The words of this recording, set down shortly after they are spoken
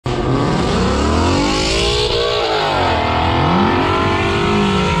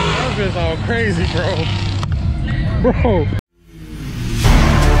crazy, bro. Bro.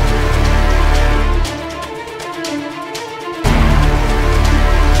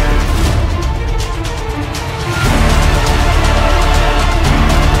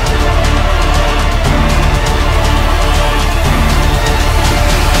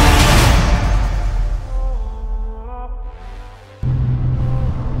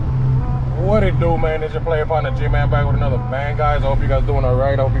 What it do, man? It's your player partner G, man, back with another bang, guys. I hope you guys doing all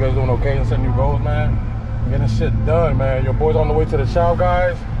right. I hope you guys doing okay and setting new goals, man. Getting shit done, man. Your boy's on the way to the shop,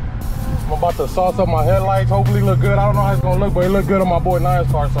 guys. I'm about to sauce up my headlights. Hopefully look good. I don't know how it's gonna look, but it look good on my boy Nine's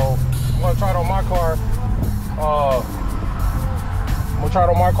car, so I'm gonna try it on my car. I'm gonna try it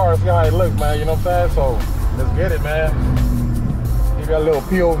on my car and see how it looks, man. You know what I'm saying? So let's get it, man. Give you a little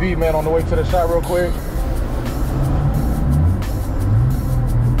POV, man, on the way to the shop real quick.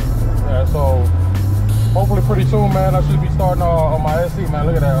 Yeah, so hopefully pretty soon, man, I should be starting on my SC, man.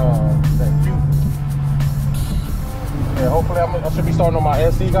 Look at that view. Yeah, hopefully I should be starting on my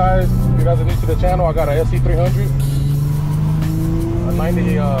SC, guys. If you guys are new to the channel, I got a SC 300.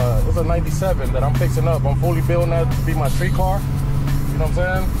 It's a 97 that I'm fixing up. I'm fully building that to be my street car. You know what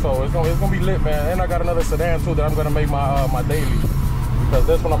I'm saying? So it's gonna be lit, man. And I got another sedan too that I'm gonna make my my daily. Because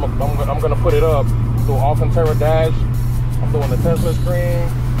this one I'm gonna put it up, do Alcantara dash. I'm doing the Tesla screen.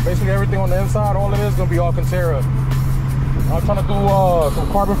 Basically everything on the inside, all of it is gonna be Alcantara. I'm trying to do some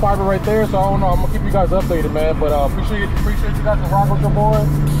carbon fiber right there, so I don't know. I'm gonna keep you guys updated, man. But appreciate you guys for rocking with your boy.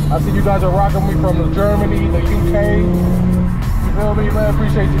 I see you guys are rocking me from Germany, the UK. You feel me, man?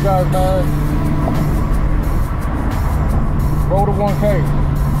 Appreciate you guys, man. Roll to 1K.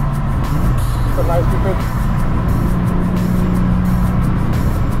 It's a nice 250.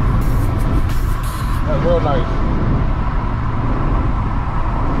 That's real nice.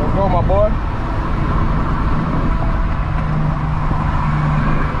 Let's go, my boy.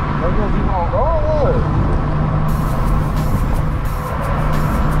 Let's go, keep on going.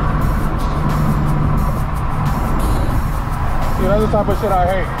 See, that's the type of shit I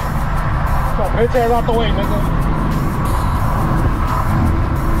hate. So, bitch ass out the way, nigga.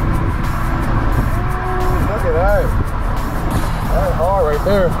 Look at that. That's hard right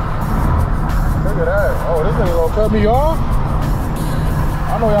there. Look at that. Oh, this nigga gonna cut me off?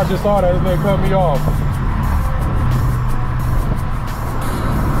 I know y'all just saw that. This nigga cut me off.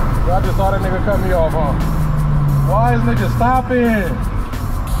 Y'all just saw that nigga cut me off, huh? Why is nigga stopping?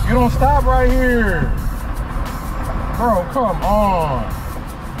 You don't stop right here. Bro, come on.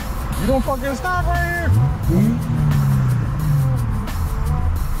 You don't fucking stop right here.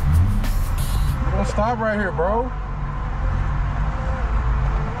 You don't stop right here, bro.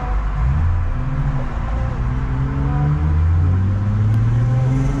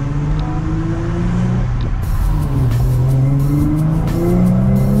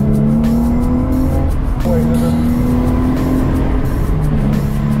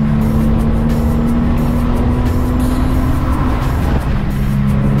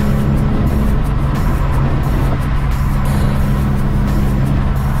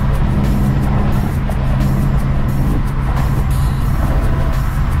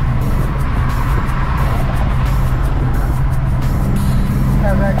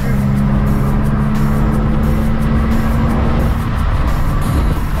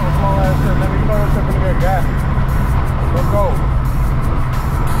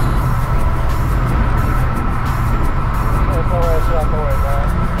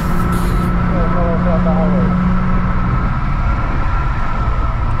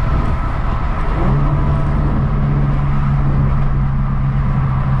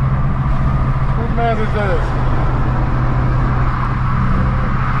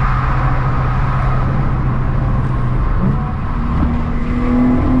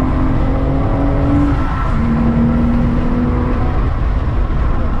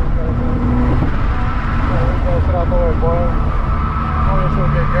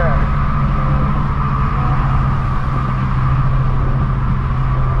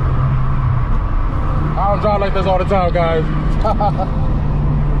 Drive like this all the time, guys.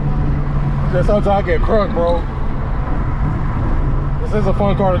 Just sometimes I get crunk, bro. This is a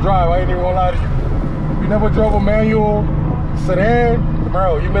fun car to drive. I ain't even gonna lie to you. If you never drove a manual sedan,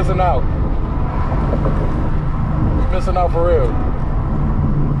 bro, you missing out. You missing out for real.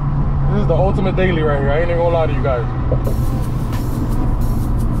 This is the ultimate daily right here. I ain't even gonna lie to you guys.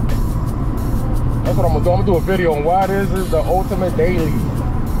 That's what I'm gonna do. I'm gonna do a video on why this is the ultimate daily.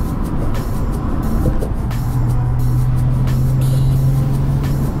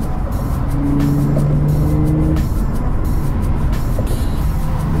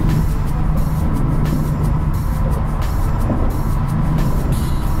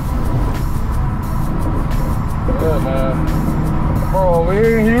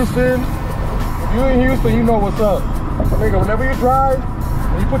 Houston, you know what's up. Nigga, whenever you drive,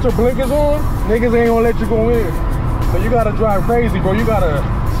 when you put your blinkers on, niggas ain't gonna let you go in. So you gotta drive crazy, bro. You gotta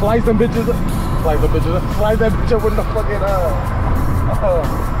slice them bitches up. Slice that bitch up with no fucking,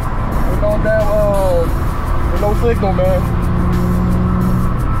 with no damn, with no signal, man.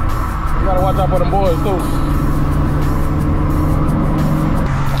 You gotta watch out for them boys, too.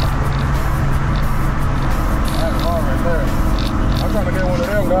 That's hard right there. I'm trying to get one of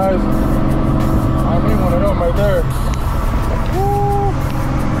them, guys. I need one of them right there. Woo!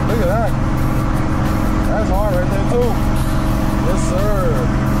 Look at that. That's hard right there, too. Yes, sir.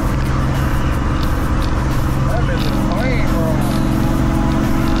 That bitch is clean, bro.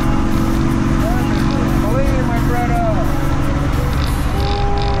 That bitch is clean, my brother.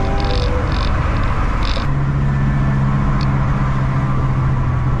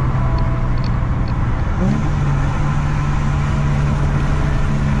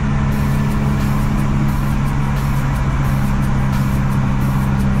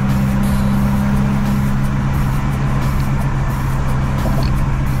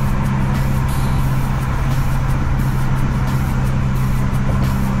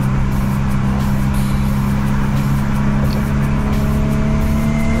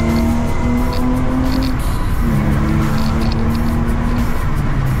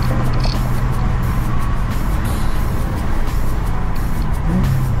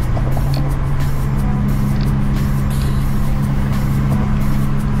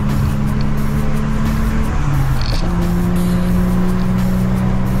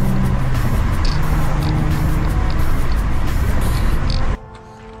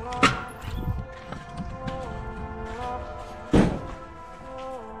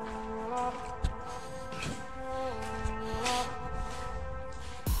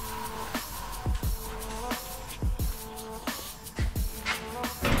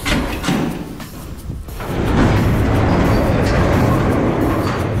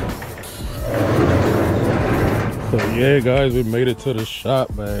 So yeah, guys, we made it to the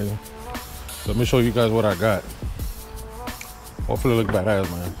shop, man. Let me show you guys what I got. Hopefully it looks badass,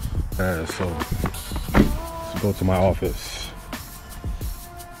 man. So let's go to my office.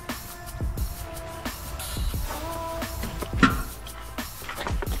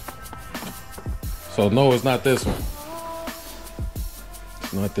 So no, it's not this one.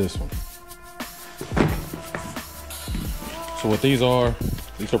 It's not this one. So what these are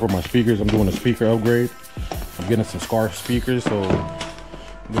for my speakers. I'm doing a speaker upgrade. I'm getting some Scarf speakers, so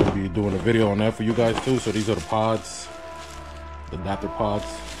I'm gonna be doing a video on that for you guys too. So these are the pods, the adapter pods.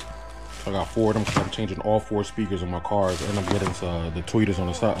 I got 4 of them because I'm changing all 4 speakers on my cars, and I'm getting the tweeters on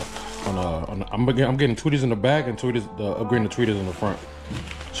the side. I'm getting tweeters in the back and upgrading the tweeters in the front.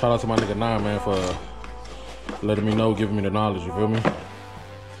 Shout out to my nigga Nine, man, for letting me know, giving me the knowledge. You feel me?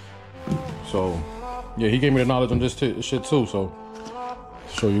 So yeah, he gave me the knowledge on this shit too. So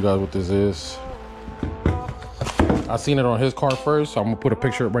show you guys what this is. I seen it on his car first, so I'm gonna put a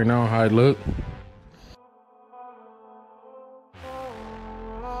picture up right now how it look.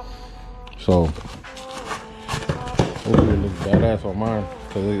 So hopefully it looks badass on mine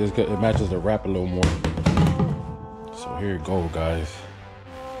because it matches the wrap a little more. So here you go, guys.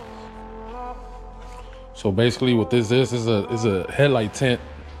 So basically what this is a headlight tint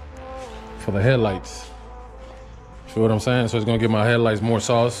for the headlights. Feel what I'm saying? So it's gonna give my headlights more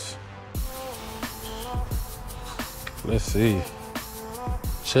sauce. Let's see.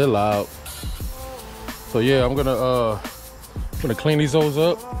 Chill out. So yeah, I'm gonna clean these hoes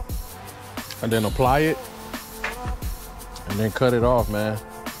up and then apply it and then cut it off, man.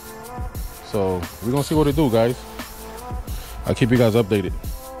 So we're gonna see what it do, guys. I'll keep you guys updated.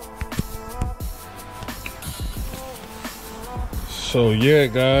 So yeah,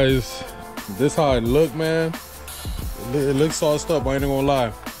 guys, this how it look, man. It looks sauced up, I ain't gonna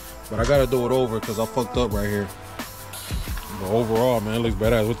lie, but I gotta do it over because I fucked up right here. But overall, man, it looks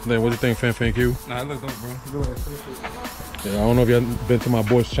badass. What you think, Fan Q? Nah, it looks dope, bro. Yeah, I don't know if y'all been to my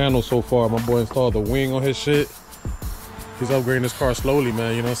boy's channel so far. My boy installed the wing on his shit. He's upgrading his car slowly,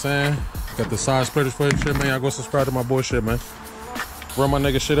 man, you know what I'm saying? Got the side splitters for his shit, man. Y'all go subscribe to my boy shit, man. Run my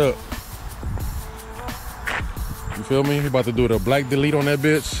nigga shit up. You feel me? He about to do the black delete on that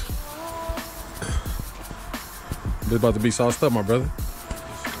bitch. This about to be sauced up, my brother.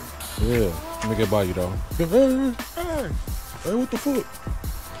 Yeah, let me get by you, though. Hey, what the fuck?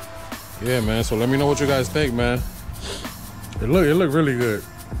 Yeah, man, so let me know what you guys think, man. It look really good.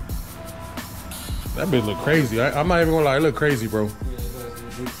 That bitch look crazy. I'm not even gonna lie, it look crazy, bro. Yeah, it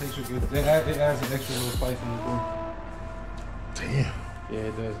does. It takes you good. It adds an extra little spice in the room. Damn. Yeah,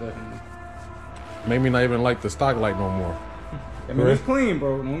 it does, definitely. Made me not even like the stock light no more. I mean, it's clean,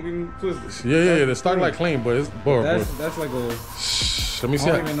 bro. Don't get me twisted. Yeah. The stock light clean, but it's bro. That's like a. Let me see.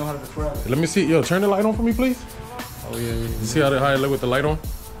 I don't even know how to describe it. Let me see. Yo, turn the light on for me, please. Oh yeah. See how it look with the light on?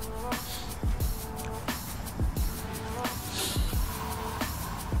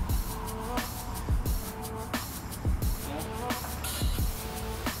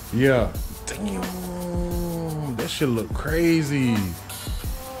 Yeah. Damn, that shit look crazy.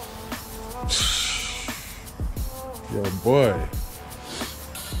 Yo, boy.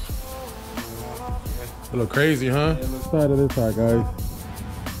 It look crazy, huh? Side of this side, guys.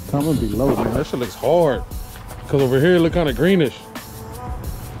 Comment below, man. That shit looks hard. Cause over here it look kind of greenish.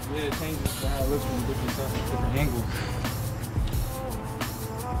 Yeah, it changes how it looks from different angles.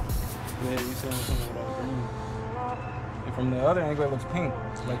 Yeah, you see something about green. And from the other angle, it looks pink.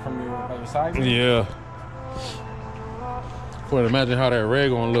 Like from your side. Yeah. But imagine how that red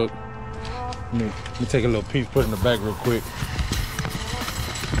gonna look. Let me take a little piece, put it in the back real quick.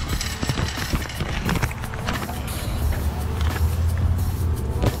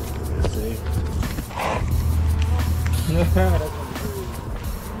 Let's see.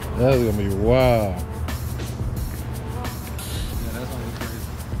 That's gonna be wild. Yeah, that's gonna be crazy.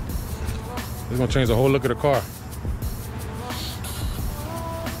 It's gonna change the whole look of the car.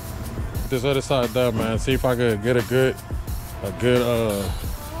 This other side down, man. See if I could get a good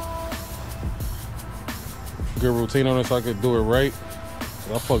routine on it so I could do it right.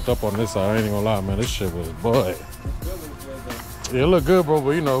 I fucked up on this side. I ain't even gonna lie, man. This shit was boy. Yeah, it look good, bro. But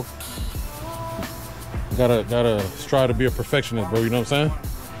you know, gotta strive to be a perfectionist, bro. You know what I'm saying?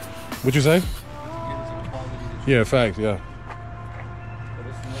 What you say? Yeah, facts. Yeah.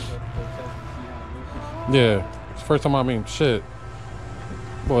 Yeah. It's the first time I mean shit.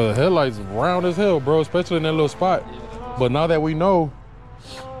 Boy, the headlights round as hell, bro. Especially in that little spot. But now that we know,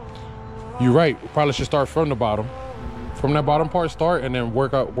 you're right. We probably should start from the bottom. From that bottom part, start and then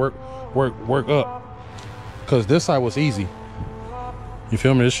work up. Cause this side was easy. You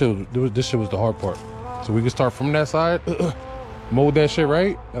feel me? This shit was the hard part. So we can start from that side, mold that shit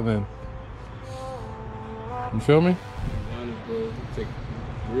right, and then you feel me?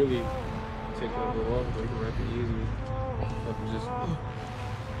 Really take that bit off, but you can wrap it easy. Just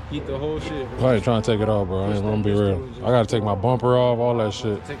eat the whole shit. Bro. I ain't trying to take it off, bro. I ain't gonna be real. I gotta take my bumper off, all that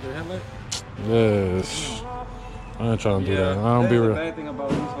shit. Take your headlight? Yes. I ain't trying to do that. I don't be real. The bad thing about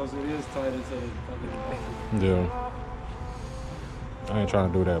this house, it is tied into the fucking. Yeah. I ain't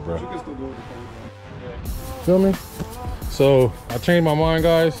trying to do that, bro. You can still do it. Feel me? So I changed my mind,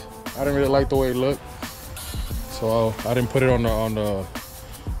 guys. I didn't really like the way it looked, so I didn't put it on the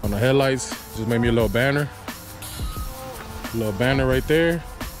headlights. Just made me a little banner right there,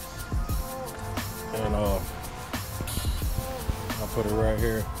 and I'll put it right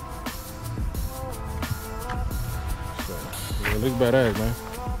here. So yeah, it looks badass, man.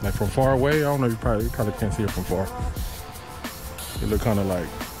 Like from far away, I don't know. You probably can't see it from far. It look kind of like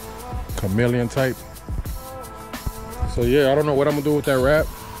chameleon type. So yeah, I don't know what I'm gonna do with that wrap.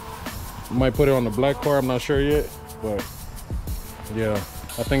 I might put it on the black car, I'm not sure yet. But yeah,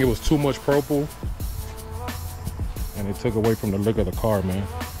 I think it was too much purple and it took away from the look of the car, man.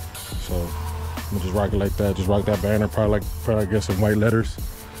 So I'm gonna just rock it like that. Just rock that banner, probably get some white letters.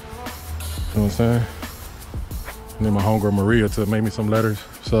 You know what I'm saying? And then my homegirl Maria to make me some letters.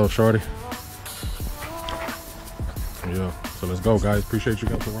 So shorty. Yeah, so let's go, guys. Appreciate you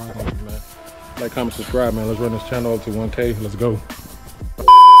guys for rocking with me, man. Like, comment, subscribe, man. Let's run this channel up to 1K. Let's go.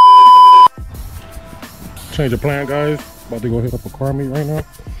 Change of plan, guys. About to go hit up a car meet right now.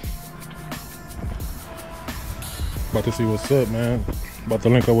 About to see what's up, man. About to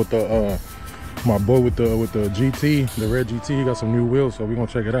link up with the my boy with the GT, the red GT. He got some new wheels, so we're gonna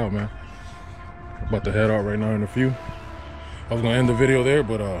check it out, man. About to head out right now in a few. I was gonna end the video there,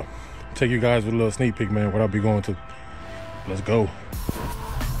 but take you guys with a little sneak peek, man, what I'll be going to. Let's go.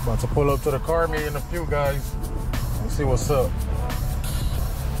 About to pull up to the car meet in a few, guys. Let's see what's up.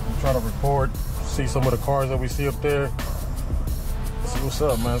 I'm trying to record, see some of the cars that we see up there. See what's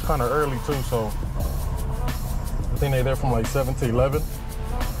up, man. It's kind of early too, so I think they're there from like 7 to 11.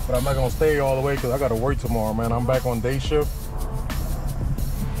 But I'm not gonna stay all the way because I gotta work tomorrow, man. I'm back on day shift.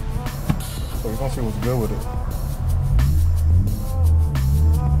 So we're gonna see what's good with it.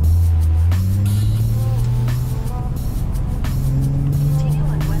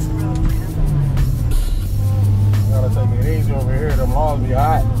 Take it easy over here, them laws be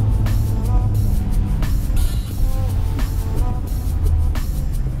hot.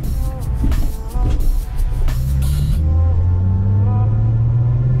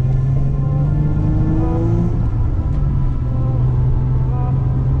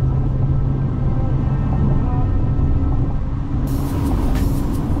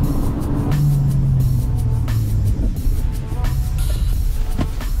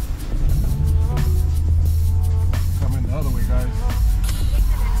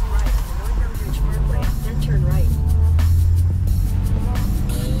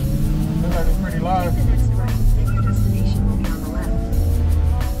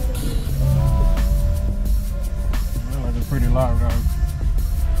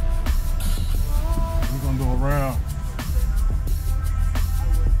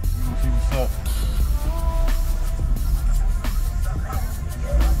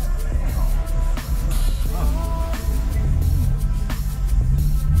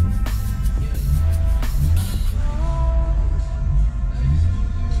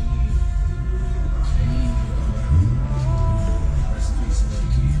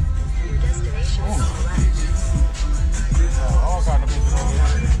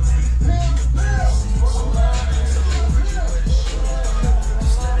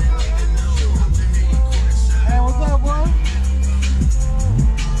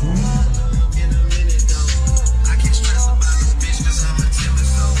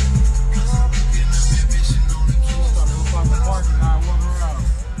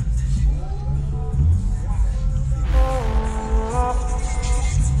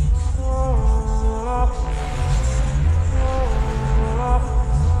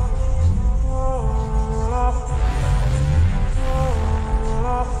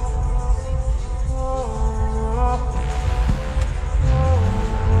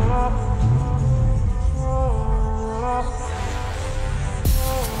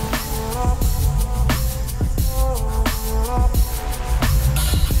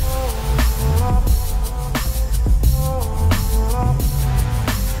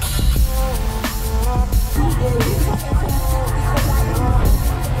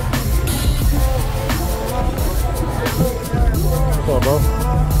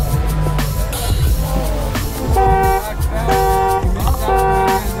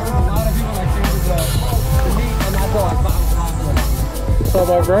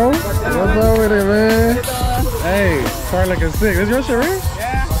 bro? What's up with it, man? Hey, car looking sick. Is your shit real?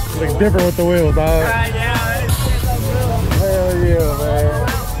 Yeah. Look different with the wheels, dog. Yeah. Hell yeah, man.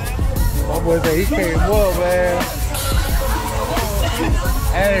 My boy said he came up, man.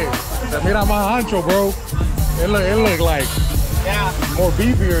 Hey, mira my honcho, bro. It look like more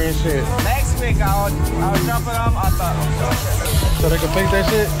beefier and shit. Next week I'll drop it off at the. So they can fix that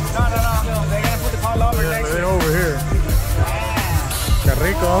shit? No. They're gonna put the car over next week. They over here. Que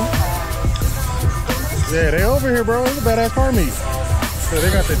rico. Yeah, they over here, bro. It's a badass car meet. So they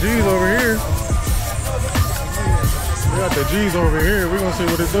got the G's over here. We got the G's over here. We're gonna see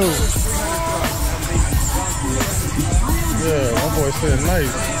what it do. Yeah, my boy said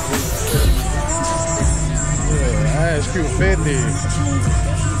nice. Yeah, Ash Q50.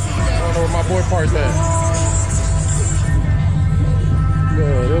 I don't know where my boy parked at.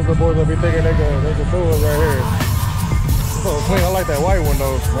 Yeah, those the boys that be thinking they can do it right here. So clean. I like that white one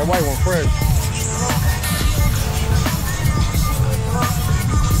though. That white one fresh.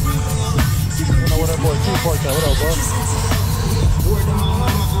 I don't know where that boy Q parked at. What up, bro?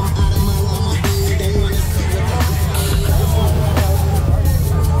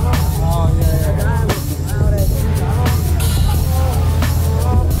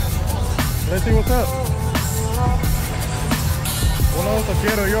 Let's see what's up. Uno te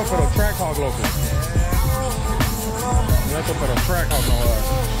quiero yo, pero track hog, loco. Esto, pero track hog no va.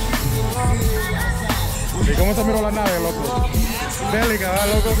 ¿Y cómo se miró la nave, loco? Bélica, ¿verdad,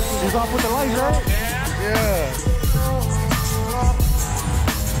 loco? You saw put the lights, right? Yeah.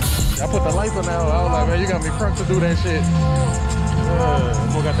 I put the lights on now. I was like, man, you got me crunk to do that shit.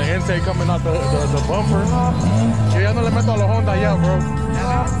 Yeah. We got the intake coming out the bumper. Yo ya no le meto a los Honda ya, bro.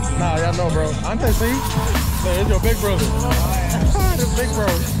 Nah, ya no, bro. Antes sí. It's your big brother. This big bro.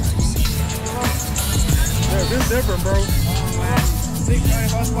 Yeah, this different, bro. 620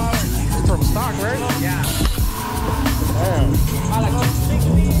 horsepower. It's from stock, right? Yeah. Damn. I like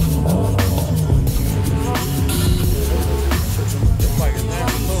 60. It's like it's damn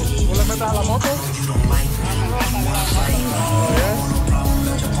cool. ¿Tú le metes a la moto? Oh, yeah?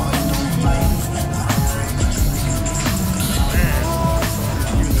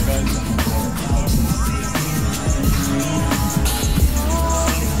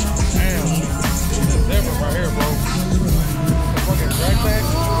 Right here, bro. Fucking drag tag.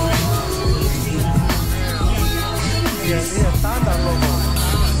 Yeah, standard logo.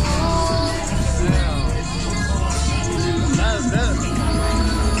 Damn. That's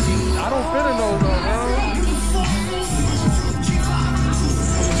I don't fit in those though, bro.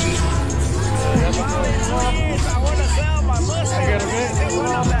 I want to sell my Mustang. You get a bit? You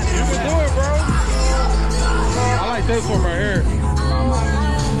can do it, bro. I like this one right here.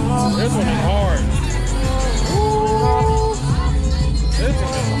 This one is hard. This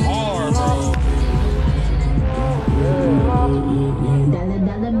one is hard, bro.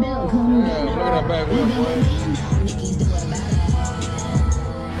 Yeah, look at that back wheel, boy.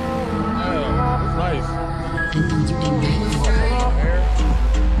 Yeah, it's nice.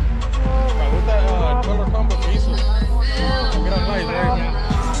 What's that color combo piece? Get on nice, right?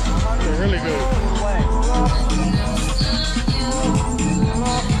 They're really good.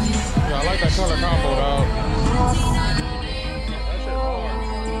 Yeah, I like that color combo, dog.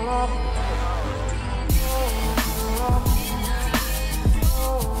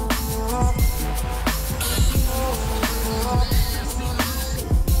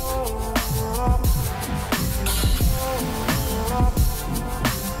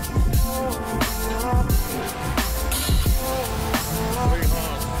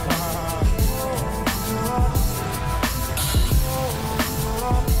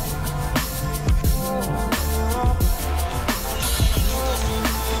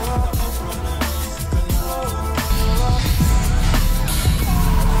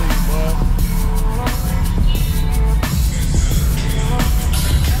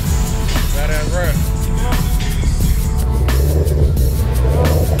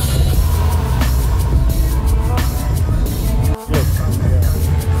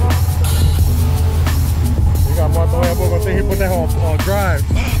 On drive.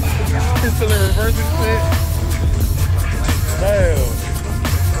 He's still in reverse and shit. Damn.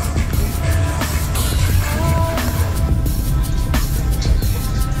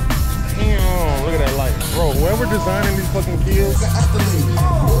 Damn, look at that light. Bro, whoever designing these fucking Kias,